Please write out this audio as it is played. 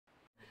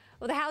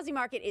Well, the housing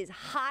market is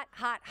hot,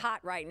 hot, hot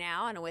right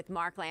now. And with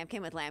Mark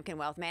Lampkin with Lampkin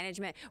Wealth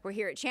Management, we're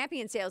here at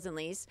Champion Sales and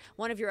Lease,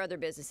 one of your other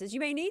businesses.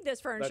 You may need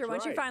this furniture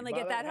once you finally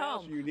get that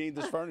home. You need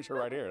this furniture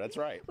right here. That's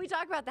right. We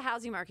talk about the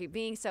housing market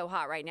being so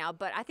hot right now,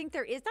 but I think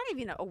there is not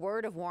even a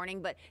word of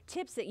warning, but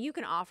tips that you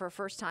can offer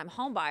first-time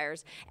home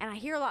buyers. And I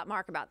hear a lot,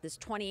 Mark, about this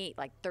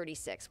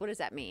 28-36. What does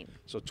that mean?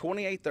 So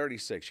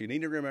 28-36, you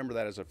need to remember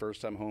that as a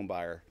first-time home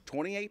buyer.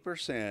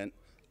 28%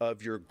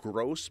 of your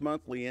gross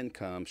monthly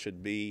income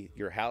should be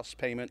your house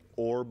payment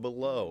or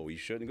below. You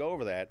shouldn't go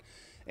over that.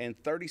 And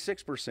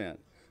 36%,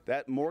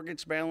 that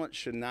mortgage balance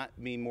should not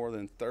be more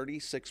than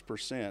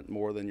 36%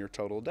 more than your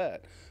total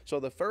debt.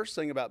 So the first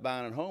thing about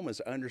buying a home is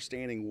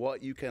understanding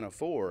what you can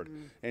afford.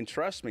 And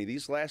trust me,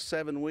 these last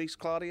 7 weeks,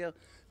 Claudia,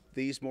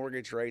 these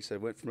mortgage rates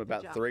have went from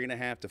about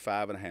 3.5 to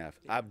 5.5. Yeah.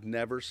 I've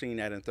never seen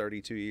that in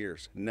 32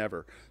 years,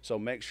 never. So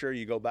make sure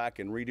you go back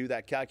and redo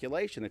that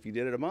calculation if you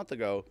did it a month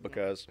ago,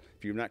 because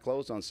if you've not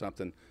closed on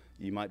something,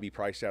 you might be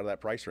priced out of that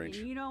price range.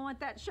 And you don't want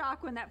that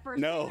shock when that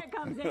first payment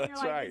comes in. You're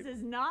like, right. This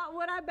is not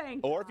what I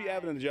banked on. Or if you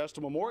have an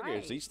adjustable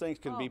mortgage, these things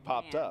can be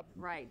popped up.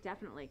 Right,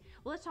 definitely.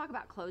 Well, let's talk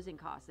about closing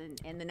costs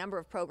and the number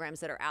of programs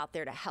that are out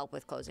there to help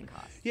with closing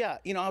costs. Yeah,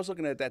 you know, I was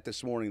looking at that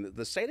this morning.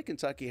 The state of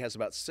Kentucky has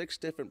about 6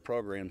 different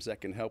programs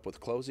that can help with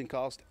closing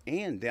costs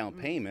and down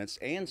payments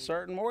and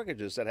certain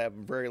mortgages that have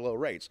very low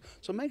rates.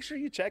 So make sure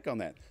you check on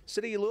that.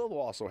 City of Louisville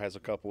also has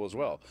a couple as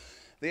well.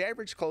 The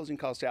average closing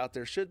cost out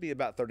there should be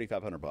about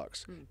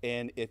 $3,500.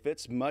 And if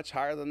it's much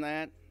higher than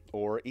that,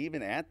 or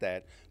even at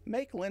that,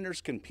 make lenders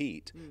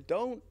compete.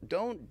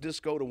 Don't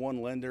just go to one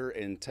lender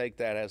and take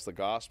that as the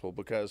gospel,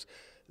 because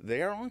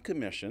they are on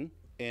commission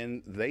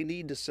and they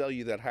need to sell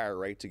you that higher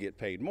rate to get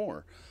paid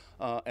more.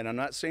 And I'm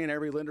not saying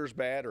every lender is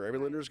bad or every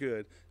lender is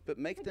good, but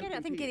make them compete.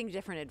 I think getting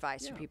different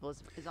advice from people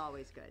is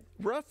always good.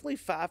 Roughly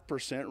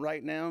 5%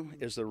 right now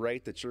is the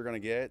rate that you're going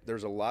to get.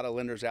 There's a lot of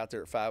lenders out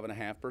there at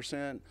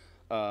 5.5%.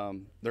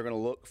 They're going to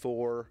look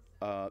for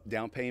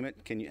down payment.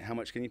 How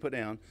much can you put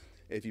down?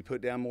 If you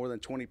put down more than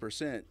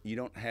 20%, you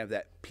don't have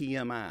that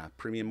PMI,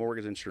 premium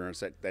mortgage insurance,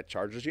 that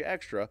charges you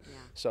extra. Yeah.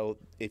 So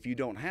if you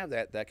don't have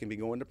that, that can be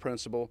going to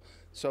principal.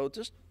 So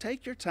just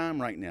take your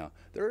time right now.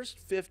 There's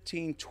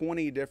 15,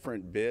 20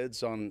 different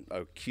bids on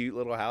a cute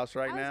little house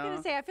right now. I was going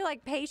to say, I feel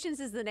like patience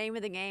is the name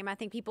of the game. I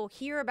think people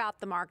hear about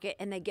the market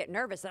and they get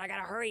nervous and I got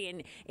to hurry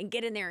and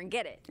get in there and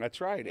get it.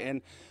 That's right. Yeah.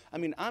 And I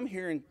mean, I'm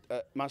hearing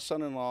my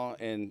son-in-law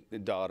and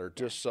daughter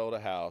just sold a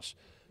house.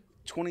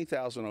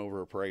 20,000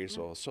 over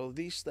appraisal. So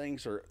these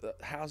things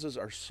houses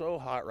are so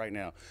hot right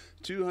now.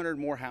 200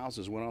 more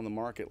houses went on the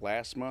market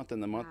last month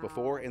than the month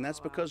before, and that's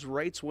because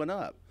rates went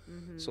up.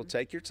 So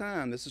take your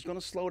time. This is going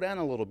to slow down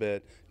a little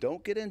bit.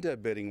 Don't get into a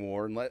bidding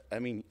war. I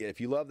mean, if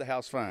you love the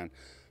house, fine.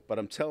 But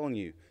I'm telling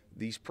you,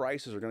 these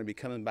prices are going to be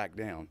coming back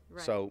down.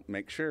 Right. So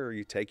make sure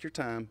you take your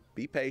time,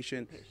 be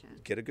patient,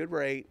 get a good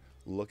rate.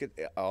 Look at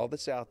all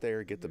that's out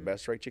there, get the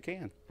best rate you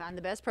can. Find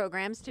the best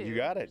programs too. You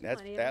got it.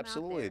 That's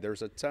absolutely.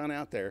 There's a ton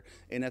out there.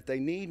 And if they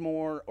need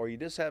more or you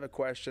just have a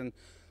question,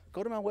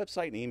 go to my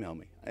website and email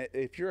me.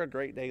 If you're a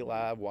Great Day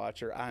Live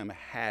watcher, I am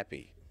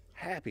happy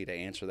to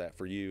answer that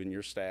for you and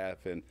your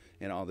staff and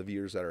all the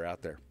viewers that are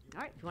out there.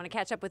 All right. If you want to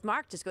catch up with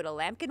Mark, just go to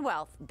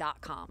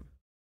lampkinwealth.com.